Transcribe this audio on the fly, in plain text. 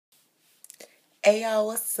Hey y'all,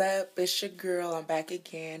 what's up? It's your girl. I'm back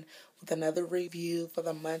again with another review for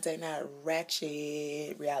the Monday Night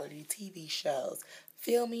Ratchet reality TV shows.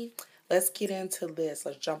 Feel me? Let's get into this.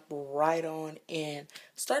 Let's jump right on in.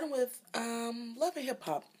 Starting with Love and Hip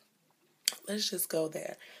Hop. Let's just go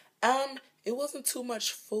there. It wasn't too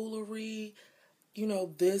much foolery.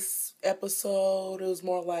 This episode it was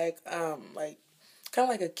more like kind of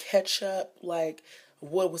like a catch up, like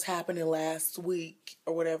what was happening last week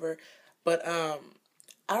or whatever. But I'm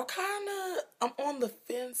on the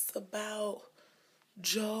fence about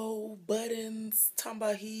Joe Buttons talking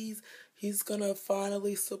about he's gonna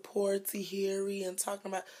finally support Tahiri and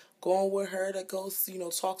talking about going with her to go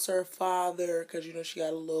talk to her father because she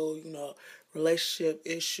got a little relationship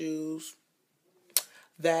issues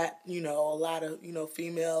that a lot of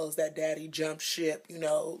females that daddy jump ship,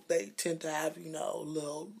 they tend to have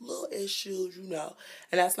little issues, and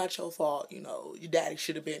that's not your fault. Your daddy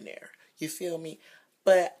should have been there. You feel me?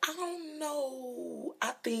 But I don't know.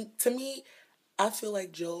 I think, to me, I feel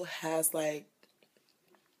like Joe has like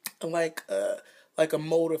a like a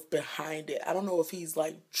motive behind it. I don't know if he's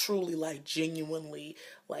like truly like genuinely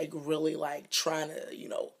like really like trying to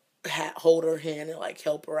hold her hand and like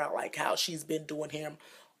help her out like how she's been doing him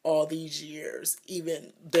all these years.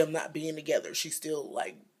 Even them not being together, she's still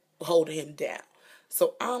like holding him down.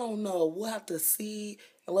 So I don't know. We'll have to see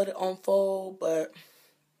and let it unfold, but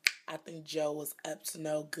I think Joe was up to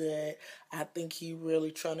no good. I think he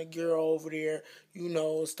really trying to get her over there,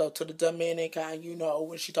 stuff to the Dominican,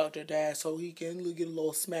 when she talked to her dad, so he can get a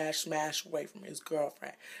little smash away from his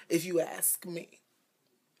girlfriend, if you ask me.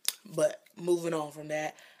 But moving on from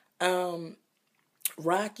that, um,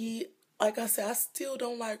 Rocky, like I said, I still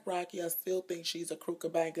don't like Rocky. I still think she's a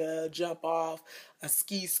Krukabanka, jump off, a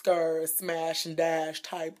ski skirt, smash and dash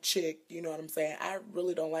type chick. You know what I'm saying? I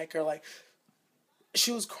really don't like her. Like,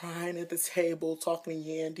 she was crying at the table talking to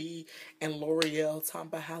Yandy and L'Oreal, talking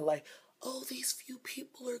about how like, oh, these few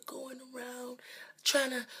people are going around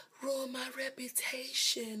trying to ruin my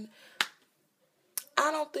reputation. I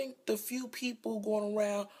don't think the few people going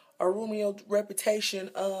around are ruining your reputation.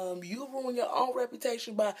 You ruin your own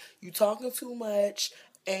reputation by you talking too much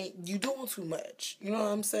and you doing too much. You know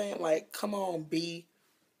what I'm saying? Like, come on, be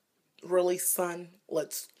really, son.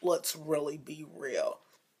 Let's really be real.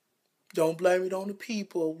 Don't blame it on the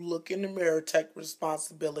people. Look in the mirror, take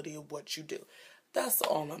responsibility of what you do. That's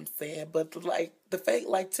all I'm saying. But like the fake,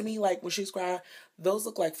 like to me, like when she's crying, those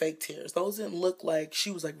look like fake tears. Those didn't look like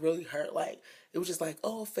she was like really hurt. Like it was just like,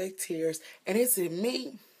 oh, fake tears. And is it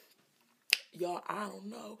me? Y'all, I don't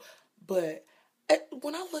know. But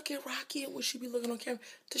when I look at Rocky and when she be looking on camera,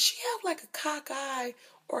 does she have like a cock eye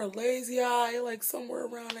or a lazy eye, like somewhere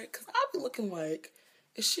around there? Because I be looking like,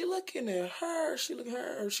 is she looking at her? Is she looking at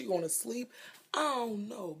her? Or is she going to sleep? I don't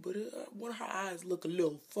know. But one of her eyes look a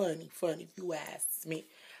little funny if you ask me.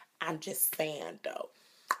 I'm just saying though.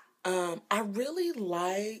 I really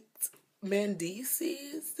liked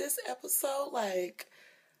Mendices this episode. Like,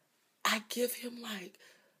 I give him like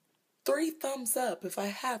three thumbs up if I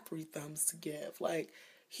had three thumbs to give. Like,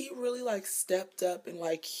 he really like stepped up and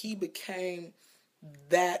like he became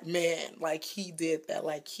that man. Like, he did that.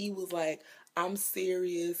 Like, he was like, I'm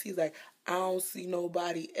serious. He's like, I don't see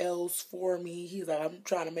nobody else for me. He's like, I'm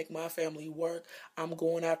trying to make my family work. I'm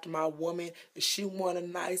going after my woman. If she want a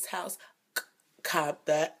nice house, cop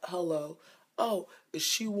that. Hello. Oh, if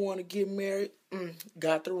she want to get married,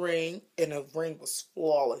 got the ring. And the ring was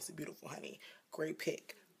flawless. Beautiful, honey. Great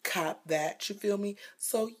pick. Cop that. You feel me?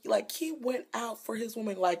 So, like, he went out for his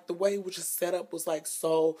woman. Like, the way it was just set up was, like,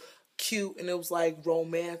 so cute. And it was, like,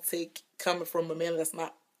 romantic coming from a man that's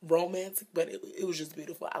not romantic, but it was just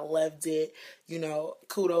beautiful. I loved it.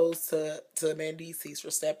 Kudos to Mendices for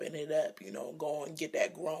stepping it up. Go and get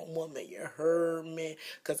that grown woman. You heard me?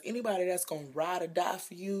 Because anybody that's gonna ride or die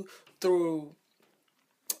for you through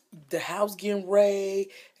the house getting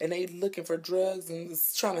raided and they looking for drugs and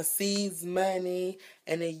trying to seize money,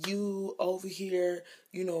 and then you over here,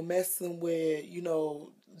 messing with,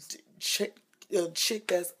 a chick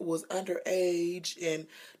that was underage and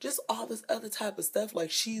just all this other type of stuff. Like,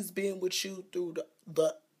 she's been with you through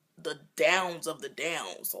the downs of the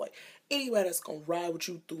downs. So like, anybody that's gonna ride with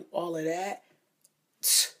you through all of that,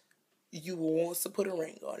 you want to put a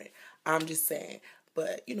ring on it. I'm just saying.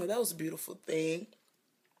 But that was a beautiful thing.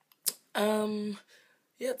 Um,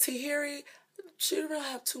 yeah, Tahiri, she didn't really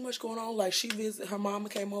have too much going on. Like, she visited, her mama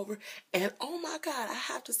came over, and oh my God, I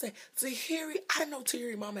have to say, Tahiri, I didn't know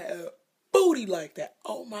Tahiri mama had a booty like that.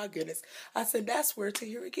 Oh my goodness. I said, that's where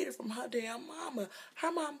Tahiri get it from her damn mama. Her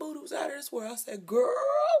mom booty was out of this world. I said, girl,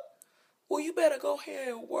 well, you better go ahead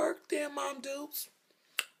and work then, mom dudes.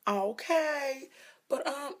 Okay. But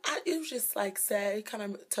it was just like sad. It kind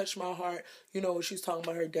of touched my heart. When she was talking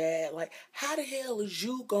about her dad. Like, how the hell is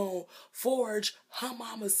you gonna forge her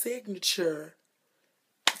mama's signature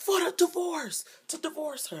for the divorce to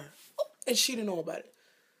divorce her? Oh, and she didn't know about it.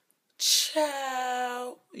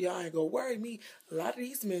 Child, y'all ain't gonna worry me. A lot of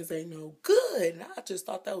these men ain't no good. And I just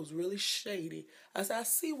thought that was really shady. I said, I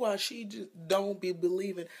see why she just don't be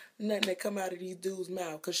believing nothing that come out of these dudes'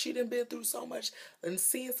 mouth. Because she done been through so much and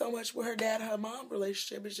seen so much with her dad and her mom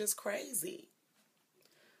relationship. It's just crazy.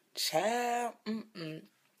 Child,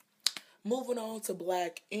 moving on to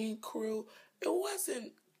Black Ink Crew. It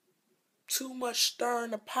wasn't too much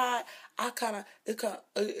stirring the pot.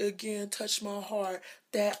 It again touched my heart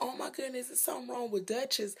that, oh my goodness, there's something wrong with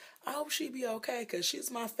Duchess. I hope she be okay because she's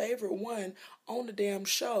my favorite one on the damn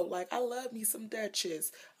show. Like, I love me some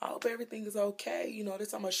Duchess. I hope everything is okay. They're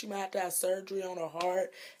talking about she might have to have surgery on her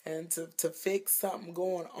heart and to fix something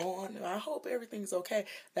going on. And I hope everything's okay.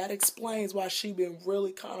 That explains why she been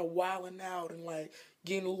really kind of wilding out and like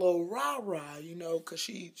getting a little rah-rah, because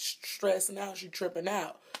she stressing out, she tripping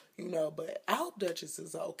out. But I hope Duchess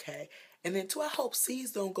is okay. And then, too, I hope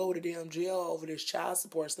C's don't go to damn jail over this child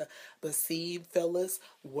support stuff. But see, fellas,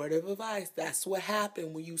 word of advice, that's what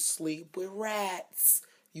happened when you sleep with rats.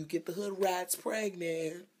 You get the hood rats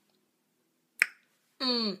pregnant.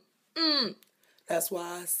 That's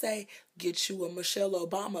why I say, get you a Michelle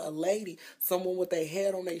Obama, a lady, someone with their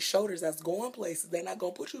head on their shoulders that's going places. They're not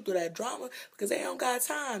going to put you through that drama because they don't got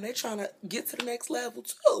time. They trying to get to the next level,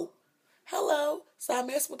 too. Hello. Stop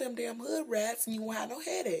messing with them damn hood rats and you won't have no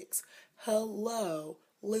headaches. Hello.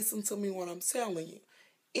 Listen to me when I'm telling you.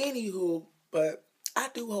 Anywho, but I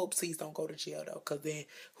do hope Cease don't go to jail though, cause then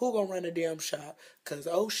who gonna run a damn shop? Cause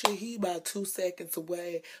oh shit, he about 2 seconds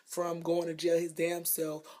away from going to jail his damn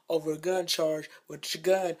self over a gun charge, which the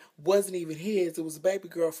gun wasn't even his. It was a baby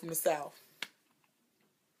girl from the South.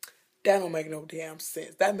 That don't make no damn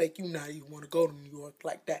sense. That make you not even want to go to New York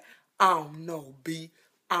like that. I don't know, B.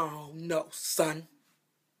 I don't know, son.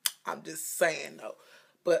 I'm just saying though.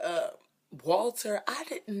 But Walter, I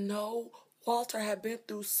didn't know Walter had been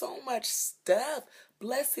through so much stuff.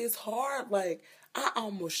 Bless his heart. Like, I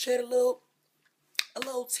almost shed a little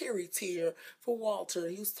teary tear for Walter.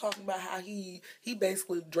 He was talking about how he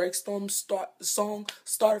basically Drake Storm's song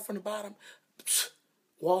started from the bottom.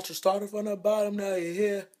 Walter started from the bottom, now you're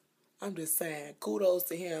here. I'm just saying, kudos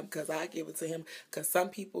to him, because I give it to him. Because some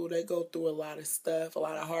people, they go through a lot of stuff, a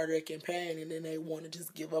lot of heartache and pain, and then they want to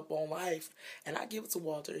just give up on life. And I give it to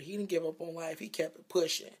Walter. He didn't give up on life. He kept it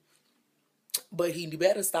pushing. But he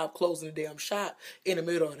better stop closing the damn shop in the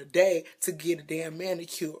middle of the day to get a damn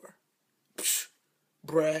manicure. Psh,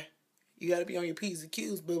 bruh. You got to be on your P's and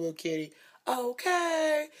Q's, boo-boo kitty.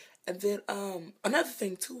 Okay. And then another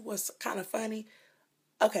thing, too, was kind of funny.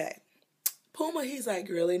 Okay. Puma, he's like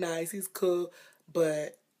really nice. He's cool.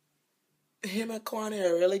 But him and Kwani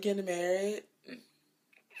are really getting married?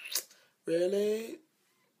 Really?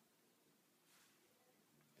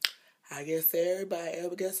 I guess everybody. I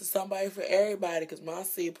guess it's somebody for everybody. Because when I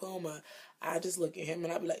see Puma, I just look at him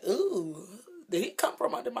and I be like, ooh, did he come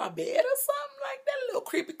from under my bed or something like that? Little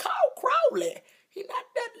creepy cow Crowley. He not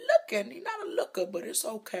that looking. He not a looker, but it's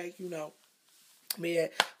okay. Man,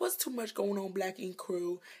 what's too much going on Black Ink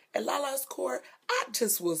Crew? At Lala's Court, I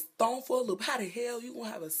just was thrown for a loop. How the hell you gonna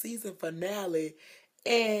have a season finale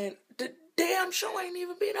and the damn show ain't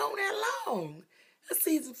even been on that long? A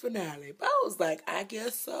season finale. But I was like, I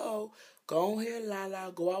guess so. Go ahead,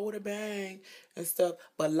 Lala. Go out with a bang and stuff.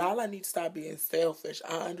 But Lala needs to stop being selfish.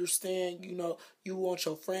 I understand, you want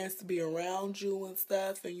your friends to be around you and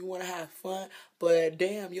stuff and you want to have fun. But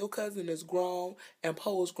damn, your cousin is grown and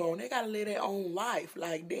Poe's grown. They got to live their own life.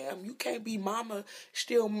 Like, damn, you can't be mama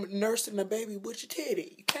still nursing the baby with your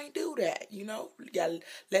titty. You can't do that, You got to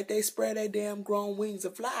let they spread their damn grown wings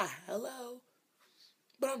and fly. Hello?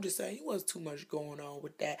 But I'm just saying, he wasn't too much going on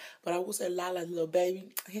with that. But I will say, Lala's little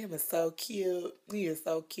baby, him is so cute. He is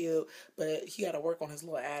so cute. But he got to work on his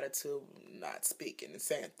little attitude, not speaking and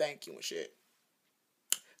saying thank you and shit.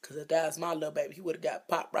 Because if that was my little baby, he would have got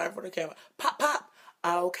popped right in front of the camera. Pop, pop.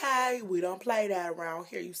 Okay, we don't play that around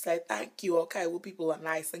here. You say thank you, okay? Well, people are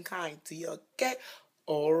nice and kind to you, okay?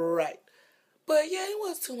 All right. But yeah, it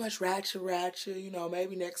was too much ratchet.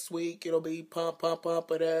 Maybe next week it'll be pump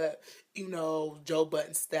it up. Joe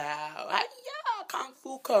Button style. Yeah, Kung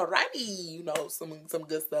Fu Karate. Some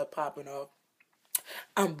good stuff popping up.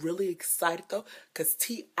 I'm really excited though, because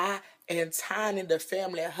T.I. and Tiny the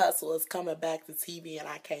Family Hustle is coming back to TV, and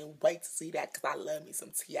I can't wait to see that because I love me some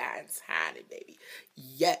T.I. and Tiny, baby.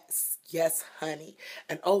 Yes, yes, honey.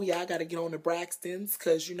 And oh yeah, I gotta get on the Braxtons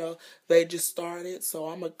because they just started, so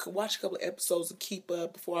I'm gonna watch a couple of episodes to keep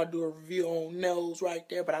up before I do a review on those right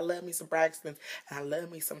there. But I love me some Braxtons, and I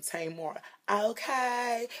love me some Tamar.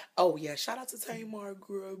 Okay. Oh yeah, shout out to Tamar,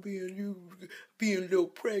 girl, being a little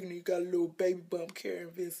pregnant, got a little baby bump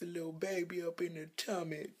carrying Vincent, little baby up in the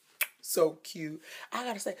tummy. So cute. I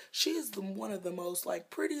gotta say, she is one of the most like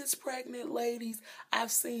prettiest pregnant ladies I've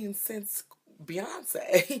seen since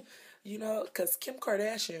Beyonce. Because Kim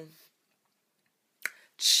Kardashian,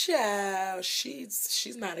 child,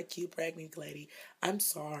 she's not a cute pregnant lady. I'm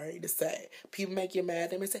sorry to say. People make you mad.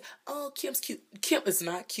 They may say, "Oh, Kim's cute." Kim is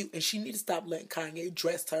not cute, and she need to stop letting Kanye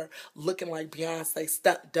dress her looking like Beyonce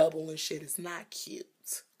stunt double and shit. It's not cute.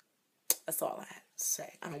 That's all I have to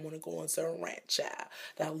say. I don't want to go on some rant, child.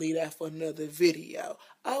 I'll leave that for another video.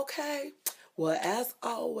 Okay. Well, as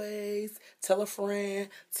always, tell a friend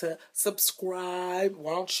to subscribe.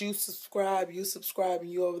 Why don't you subscribe? You subscribe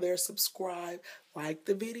and you over there subscribe. Like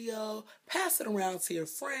the video. Pass it around to your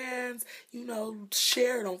friends.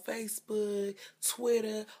 Share it on Facebook,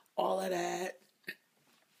 Twitter, all of that.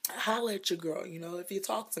 Holla at your girl. If you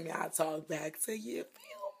talk to me, I talk back to you.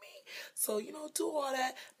 Feel me? So, do all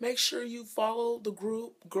that. Make sure you follow the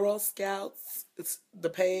group, Girl Scouts. It's the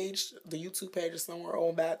page, the YouTube page is somewhere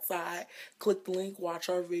on that side. Click the link, watch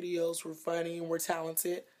our videos. We're funny and we're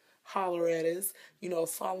talented. Holler at us.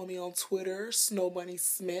 Follow me on Twitter, Snow Bunny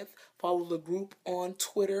Smith. Follow the group on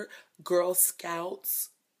Twitter, Girl Scouts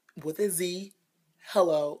with a Z.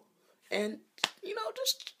 Hello. And,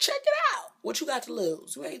 just check it out. What you got to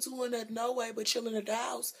lose? You ain't doing that no way but chilling at the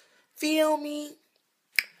house. Feel me?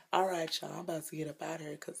 All right, y'all. I'm about to get up out of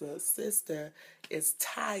here because the sister is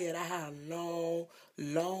tired. I had a long,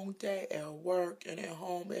 long day at work and at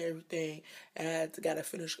home and everything. And I got to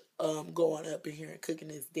finish going up in here and cooking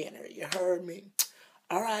this dinner. You heard me?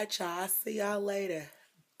 All right, y'all. I'll see y'all later.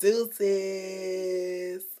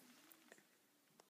 Deuces.